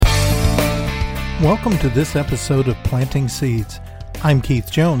Welcome to this episode of Planting Seeds. I'm Keith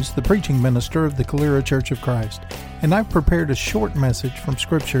Jones, the preaching minister of the Calera Church of Christ, and I've prepared a short message from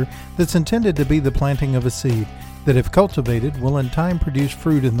Scripture that's intended to be the planting of a seed that, if cultivated, will in time produce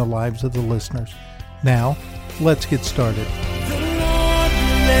fruit in the lives of the listeners. Now, let's get started. The Lord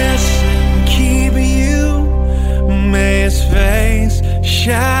bless and keep you. May His face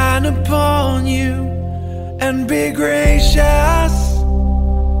shine upon you and be gracious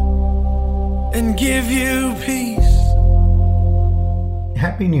and give you peace.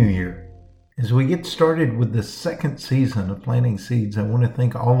 Happy New Year. As we get started with the second season of Planting Seeds, I want to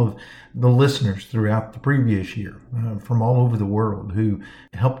thank all of the listeners throughout the previous year from all over the world who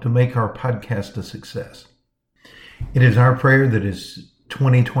helped to make our podcast a success. It is our prayer that as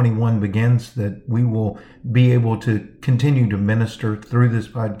 2021 begins, that we will be able to continue to minister through this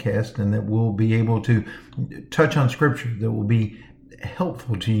podcast and that we'll be able to touch on Scripture that will be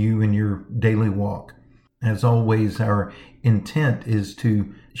helpful to you in your daily walk. As always, our intent is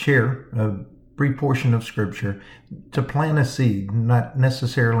to share a brief portion of Scripture, to plant a seed, not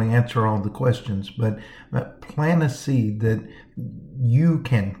necessarily answer all the questions, but plant a seed that you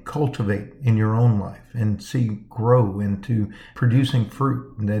can cultivate in your own life and see grow into producing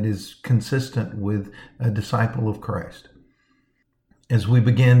fruit that is consistent with a disciple of Christ. As we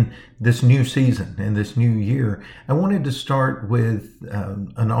begin this new season and this new year, I wanted to start with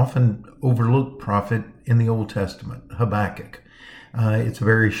an often overlooked prophet in the Old Testament, Habakkuk. It's a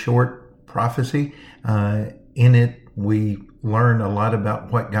very short prophecy. In it, we learn a lot about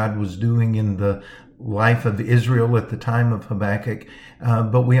what God was doing in the life of Israel at the time of Habakkuk,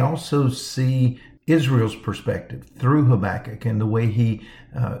 but we also see Israel's perspective through Habakkuk and the way he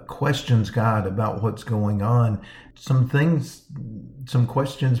questions God about what's going on. Some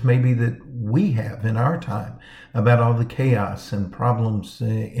questions maybe that we have in our time about all the chaos and problems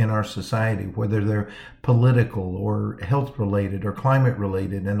in our society, whether they're political or health related or climate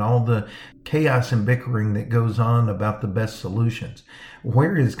related, and all the chaos and bickering that goes on about the best solutions.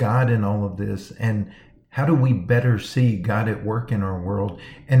 Where is God in all of this? And how do we better see God at work in our world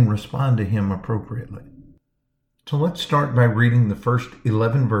and respond to Him appropriately? So let's start by reading the first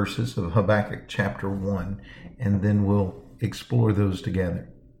 11 verses of Habakkuk chapter 1, and then we'll explore those together.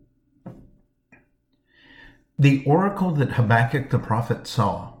 The oracle that Habakkuk the prophet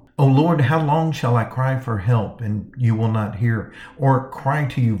saw. O Lord, how long shall I cry for help, and you will not hear, or cry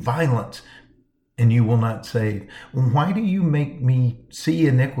to you violence, and you will not save? Why do you make me see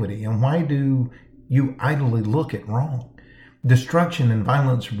iniquity, and why do you idly look at wrong? Destruction and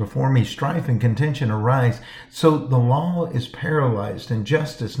violence are before me, strife and contention arise. So the law is paralyzed and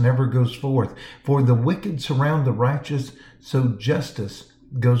justice never goes forth. For the wicked surround the righteous, so justice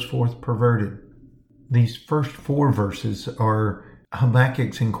goes forth perverted. These first four verses are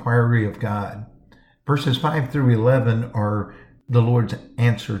Habakkuk's inquiry of God. Verses 5 through 11 are the Lord's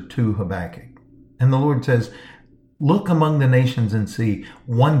answer to Habakkuk. And the Lord says, Look among the nations and see,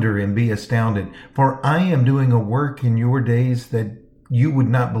 wonder and be astounded, for I am doing a work in your days that you would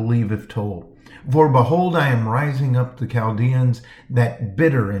not believe if told. For behold, I am rising up the Chaldeans, that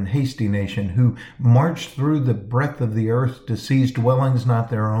bitter and hasty nation, who march through the breadth of the earth to seize dwellings not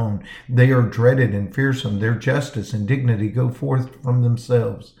their own. They are dreaded and fearsome. Their justice and dignity go forth from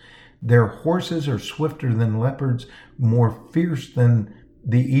themselves. Their horses are swifter than leopards, more fierce than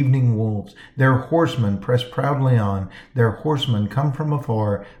the evening wolves. Their horsemen press proudly on. Their horsemen come from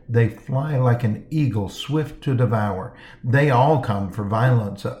afar. They fly like an eagle, swift to devour. They all come for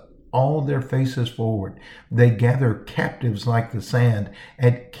violence, all their faces forward. They gather captives like the sand.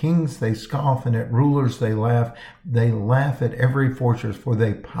 At kings they scoff, and at rulers they laugh. They laugh at every fortress, for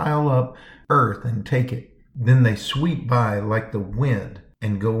they pile up earth and take it. Then they sweep by like the wind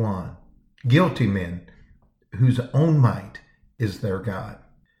and go on. Guilty men, whose own might is their God.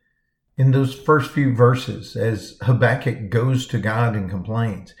 In those first few verses, as Habakkuk goes to God and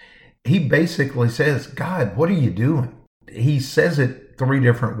complains, he basically says, God, what are you doing? He says it three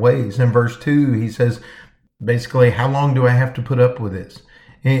different ways. In verse 2, he says, basically, how long do I have to put up with this?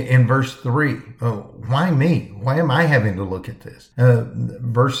 In verse 3, why me? Why am I having to look at this?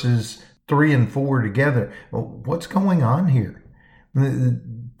 Verses 3 and 4 together, what's going on here?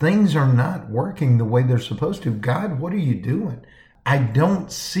 Things are not working the way they're supposed to. God, what are you doing? I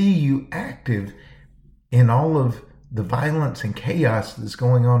don't see you active in all of the violence and chaos that's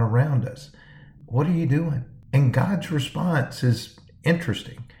going on around us. What are you doing? And God's response is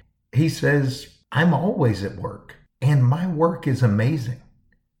interesting. He says, I'm always at work, and my work is amazing.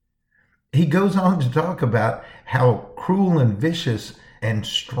 He goes on to talk about how cruel and vicious and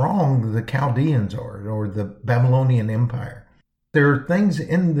strong the Chaldeans are, or the Babylonian Empire. There are things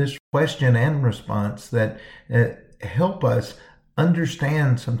in this question and response that help us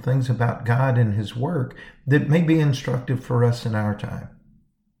understand some things about God and his work that may be instructive for us in our time.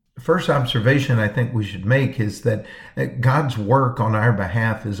 The first observation I think we should make is that God's work on our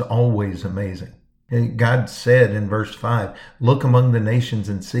behalf is always amazing. God said in verse 5, "Look among the nations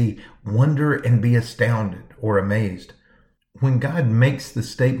and see, wonder and be astounded," or amazed. When God makes the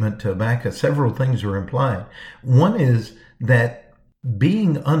statement to Habakkuk, several things are implied. One is that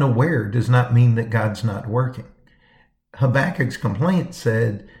being unaware does not mean that God's not working. Habakkuk's complaint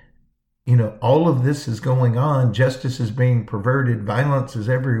said, all of this is going on, justice is being perverted, violence is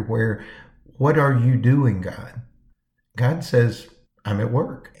everywhere. What are you doing, God? God says, I'm at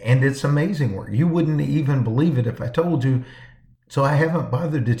work, and it's amazing work. You wouldn't even believe it if I told you, so I haven't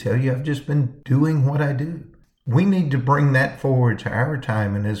bothered to tell you. I've just been doing what I do. We need to bring that forward to our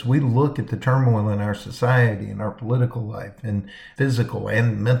time, and as we look at the turmoil in our society, in our political life, and physical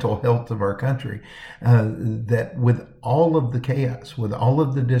and mental health of our country, that with all of the chaos, with all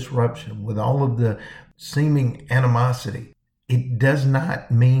of the disruption, with all of the seeming animosity, it does not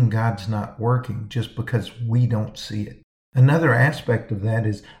mean God's not working just because we don't see it. Another aspect of that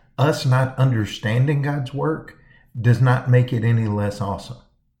is us not understanding God's work does not make it any less awesome.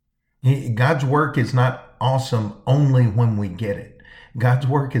 God's work is not awesome only when we get it. God's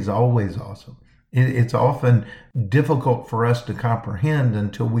work is always awesome. It's often difficult for us to comprehend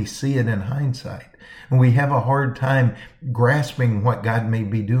until we see it in hindsight. And we have a hard time grasping what God may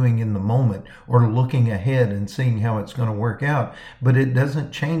be doing in the moment or looking ahead and seeing how it's going to work out. But it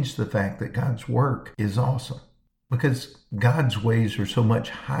doesn't change the fact that God's work is awesome, because God's ways are so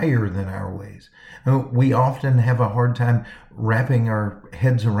much higher than our ways. We often have a hard time wrapping our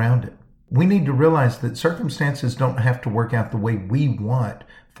heads around it. We need to realize that circumstances don't have to work out the way we want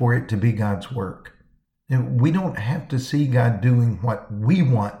for it to be God's work. We don't have to see God doing what we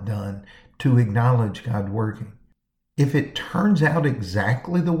want done to acknowledge God working. If it turns out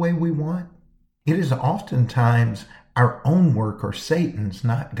exactly the way we want, it is oftentimes our own work or Satan's,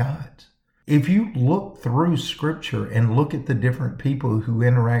 not God's. If you look through Scripture and look at the different people who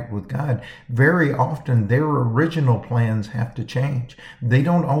interact with God, very often their original plans have to change. They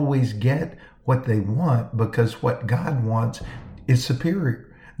don't always get what they want because what God wants is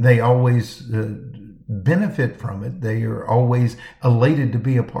superior. They always benefit from it. They are always elated to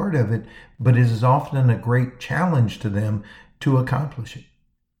be a part of it, but it is often a great challenge to them to accomplish it.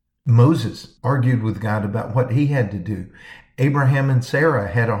 Moses argued with God about what he had to do. Abraham and Sarah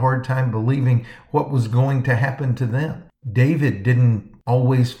had a hard time believing what was going to happen to them. David didn't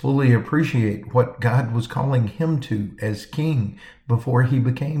always fully appreciate what God was calling him to as king before he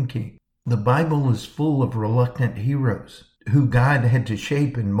became king. The Bible is full of reluctant heroes who God had to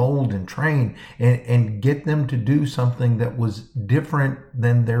shape and mold and train and get them to do something that was different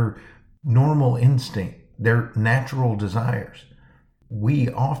than their normal instinct, their natural desires. We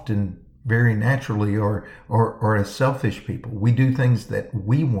often very naturally or as selfish people, we do things that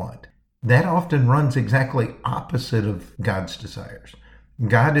we want. That often runs exactly opposite of God's desires.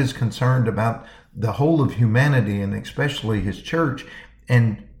 God is concerned about the whole of humanity and especially his church.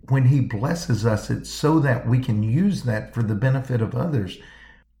 And when he blesses us, it's so that we can use that for the benefit of others.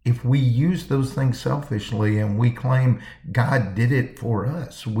 If we use those things selfishly and we claim God did it for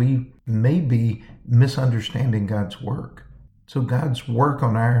us, we may be misunderstanding God's work. So God's work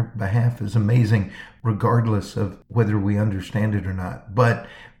on our behalf is amazing, regardless of whether we understand it or not. But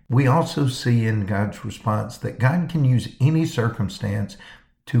we also see in God's response that God can use any circumstance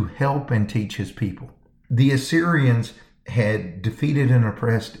to help and teach his people. The Assyrians had defeated and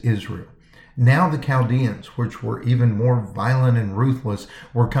oppressed Israel. Now the Chaldeans, which were even more violent and ruthless,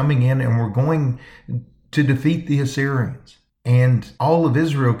 were coming in and were going to defeat the Assyrians. And all of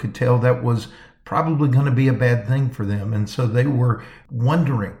Israel could tell that was probably going to be a bad thing for them. And so they were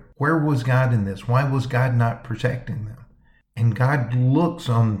wondering, where was God in this? Why was God not protecting them? And God looks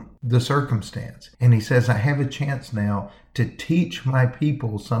on the circumstance and he says, I have a chance now to teach my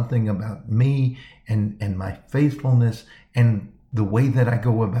people something about me and my faithfulness and the way that I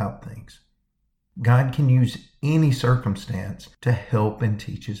go about things. God can use any circumstance to help and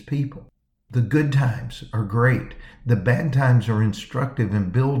teach his people. The good times are great. The bad times are instructive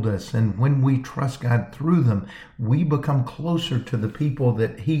and build us. And when we trust God through them, we become closer to the people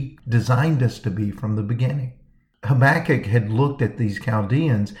that he designed us to be from the beginning. Habakkuk had looked at these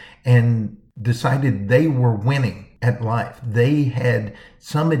Chaldeans and decided they were winning at life. They had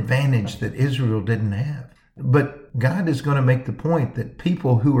some advantage that Israel didn't have. But God is going to make the point that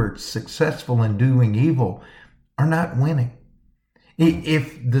people who are successful in doing evil are not winning.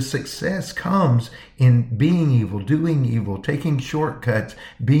 If the success comes in being evil, doing evil, taking shortcuts,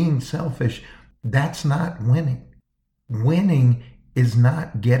 being selfish, that's not winning. Winning is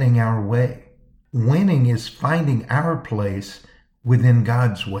not getting our way. Winning is finding our place within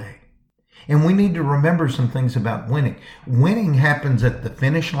God's way. And we need to remember some things about winning. Winning happens at the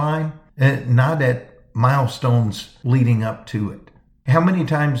finish line, not at milestones leading up to it. How many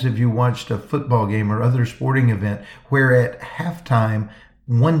times have you watched a football game or other sporting event where at halftime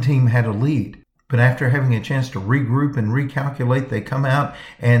one team had a lead, but after having a chance to regroup and recalculate, they come out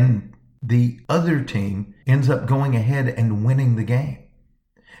and the other team ends up going ahead and winning the game?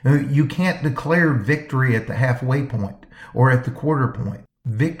 You can't declare victory at the halfway point or at the quarter point.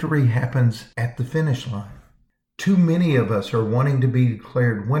 Victory happens at the finish line. Too many of us are wanting to be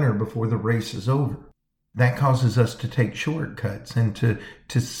declared winner before the race is over. That causes us to take shortcuts and to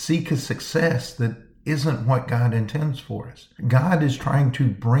seek a success that isn't what God intends for us. God is trying to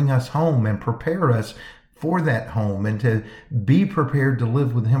bring us home and prepare us for that home and to be prepared to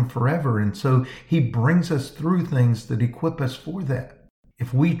live with Him forever. And so He brings us through things that equip us for that.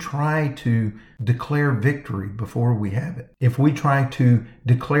 If we try to declare victory before we have it, if we try to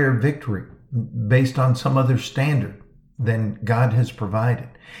declare victory based on some other standard than God has provided,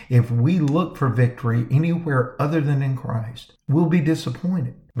 if we look for victory anywhere other than in Christ, we'll be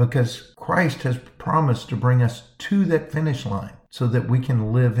disappointed because Christ has promised to bring us to that finish line so that we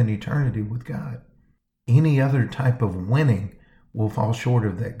can live in eternity with God. Any other type of winning will fall short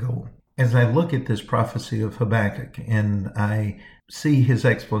of that goal. As I look at this prophecy of Habakkuk and I see his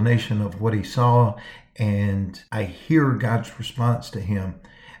explanation of what he saw and I hear God's response to him,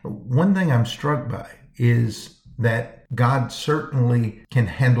 one thing I'm struck by is that God certainly can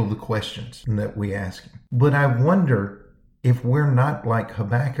handle the questions that we ask Him. But I wonder if we're not like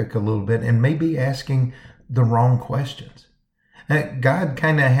Habakkuk a little bit and maybe asking the wrong questions. God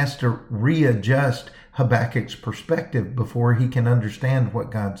kind of has to readjust Habakkuk's perspective before he can understand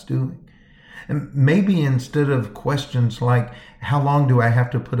what God's doing. And maybe instead of questions like, how long do I have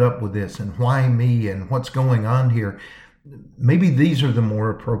to put up with this and why me and what's going on here, maybe these are the more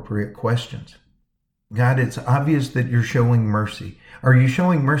appropriate questions. God, it's obvious that you're showing mercy. Are you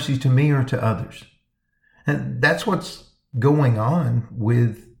showing mercy to me or to others? And that's what's going on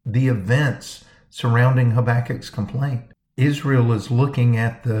with the events surrounding Habakkuk's complaint. Israel is looking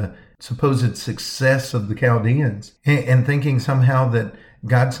at the supposed success of the Chaldeans and thinking somehow that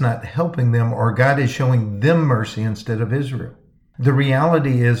God's not helping them or God is showing them mercy instead of Israel. The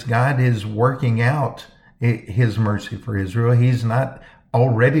reality is God is working out His mercy for Israel. He's not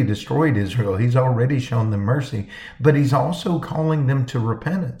already destroyed Israel. He's already shown them mercy, but He's also calling them to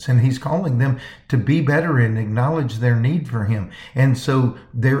repentance and He's calling them to be better and acknowledge their need for Him. And so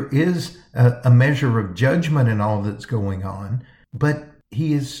there is a measure of judgment in all that's going on, but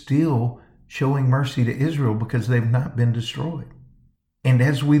He is still showing mercy to Israel because they've not been destroyed. And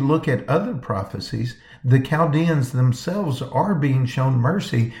as we look at other prophecies, the Chaldeans themselves are being shown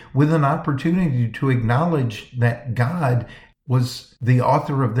mercy with an opportunity to acknowledge that God was the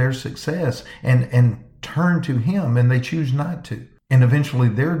author of their success and turn to Him, and they choose not to. And eventually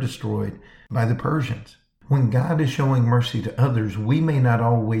they're destroyed by the Persians. When God is showing mercy to others, we may not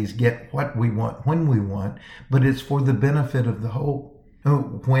always get what we want when we want, but it's for the benefit of the whole.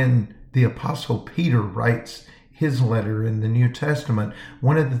 When the Apostle Peter writes his letter in the New Testament,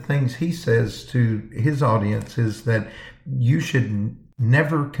 one of the things he says to his audience is that you should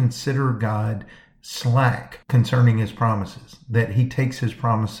never consider God slack concerning His promises, that He takes His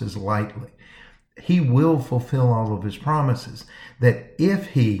promises lightly. He will fulfill all of His promises, that if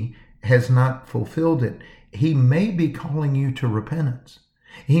He has not fulfilled it, He may be calling you to repentance.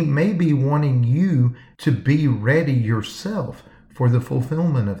 He may be wanting you to be ready yourself for the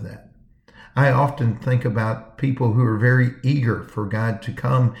fulfillment of that. I often think about people who are very eager for God to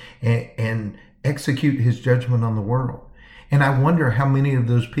come and execute His judgment on the world. And I wonder how many of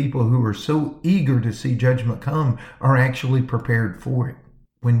those people who are so eager to see judgment come are actually prepared for it.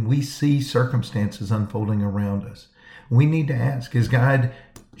 When we see circumstances unfolding around us, we need to ask, is God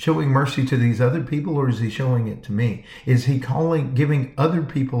showing mercy to these other people or is He showing it to me? Is He giving other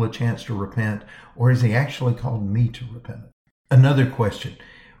people a chance to repent, or is He actually called me to repent? Another question,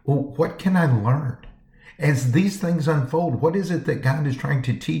 well, what can I learn? As these things unfold, what is it that God is trying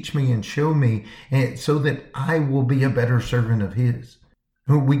to teach me and show me so that I will be a better servant of His?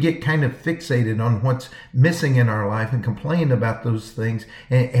 We get kind of fixated on what's missing in our life and complain about those things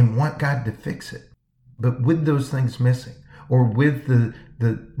and want God to fix it. But with those things missing, or with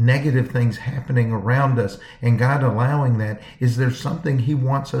the negative things happening around us and God allowing that, is there something He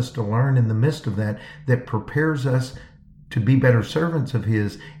wants us to learn in the midst of that prepares us to be better servants of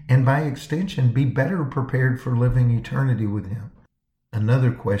his, and by extension, be better prepared for living eternity with him.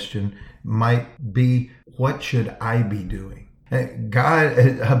 Another question might be, what should I be doing?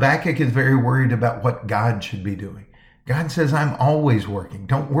 Habakkuk is very worried about what God should be doing. God says, I'm always working.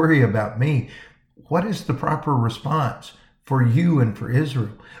 Don't worry about me. What is the proper response for you and for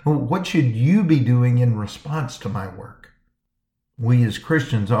Israel? What should you be doing in response to my work? We as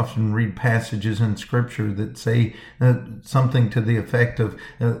Christians often read passages in Scripture that say something to the effect of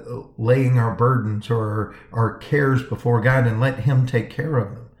laying our burdens or our cares before God and let him take care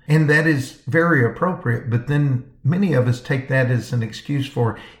of them. And that is very appropriate, but then many of us take that as an excuse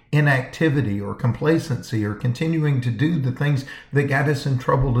for inactivity or complacency or continuing to do the things that got us in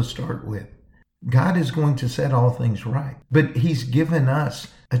trouble to start with. God is going to set all things right, but he's given us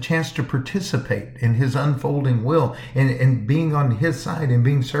a chance to participate in his unfolding will and being on his side and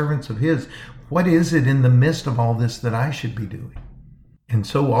being servants of his. What is it in the midst of all this that I should be doing? And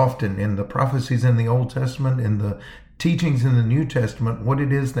so often in the prophecies in the Old Testament, in the teachings in the New Testament, what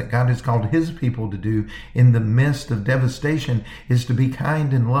it is that God has called his people to do in the midst of devastation is to be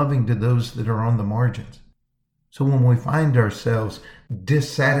kind and loving to those that are on the margins. So when we find ourselves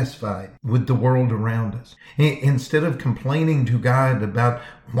dissatisfied with the world around us, instead of complaining to God about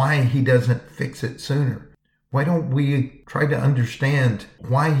why he doesn't fix it sooner, why don't we try to understand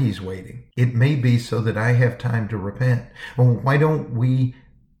why he's waiting? It may be so that I have time to repent. Or why don't we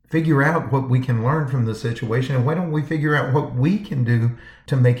figure out what we can learn from the situation? And why don't we figure out what we can do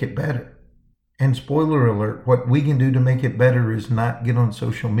to make it better? And spoiler alert, what we can do to make it better is not get on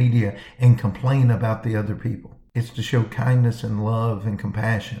social media and complain about the other people. It's to show kindness and love and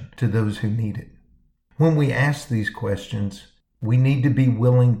compassion to those who need it. When we ask these questions, we need to be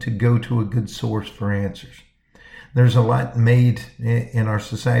willing to go to a good source for answers. There's a lot made in our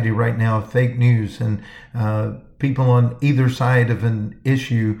society right now of fake news, and people on either side of an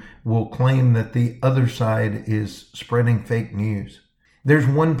issue will claim that the other side is spreading fake news. There's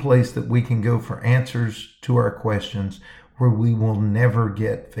one place that we can go for answers to our questions where we will never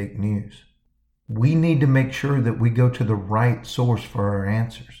get fake news. We need to make sure that we go to the right source for our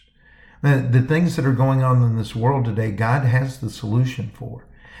answers. The things that are going on in this world today, God has the solution for.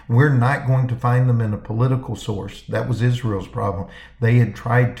 We're not going to find them in a political source. That was Israel's problem. They had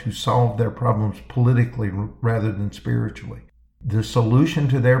tried to solve their problems politically rather than spiritually. The solution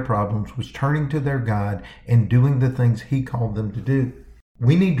to their problems was turning to their God and doing the things he called them to do.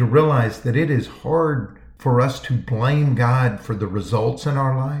 We need to realize that it is hard for us to blame God for the results in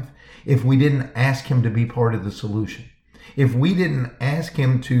our life if we didn't ask him to be part of the solution. If we didn't ask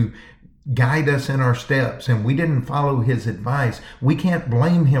him to guide us in our steps and we didn't follow his advice, we can't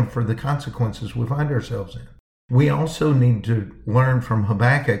blame him for the consequences we find ourselves in. We also need to learn from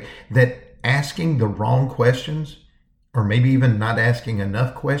Habakkuk that asking the wrong questions, or maybe even not asking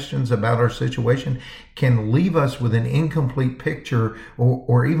enough questions about our situation, can leave us with an incomplete picture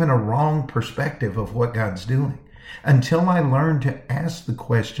or even a wrong perspective of what God's doing. Until I learn to ask the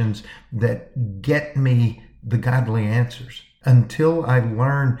questions that get me the godly answers, until I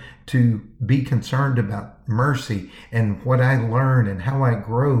learn to be concerned about mercy and what I learn and how I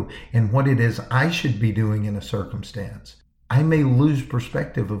grow and what it is I should be doing in a circumstance, I may lose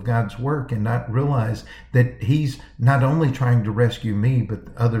perspective of God's work and not realize that he's not only trying to rescue me, but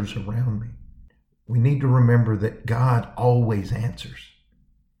others around me. We need to remember that God always answers.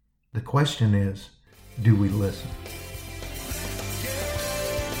 The question is, do we listen?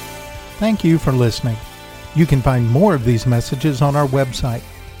 Thank you for listening. You can find more of these messages on our website,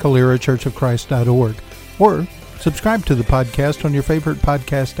 CaleraChurchOfChrist.org, or subscribe to the podcast on your favorite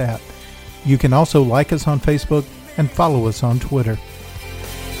podcast app. You can also like us on Facebook and follow us on Twitter.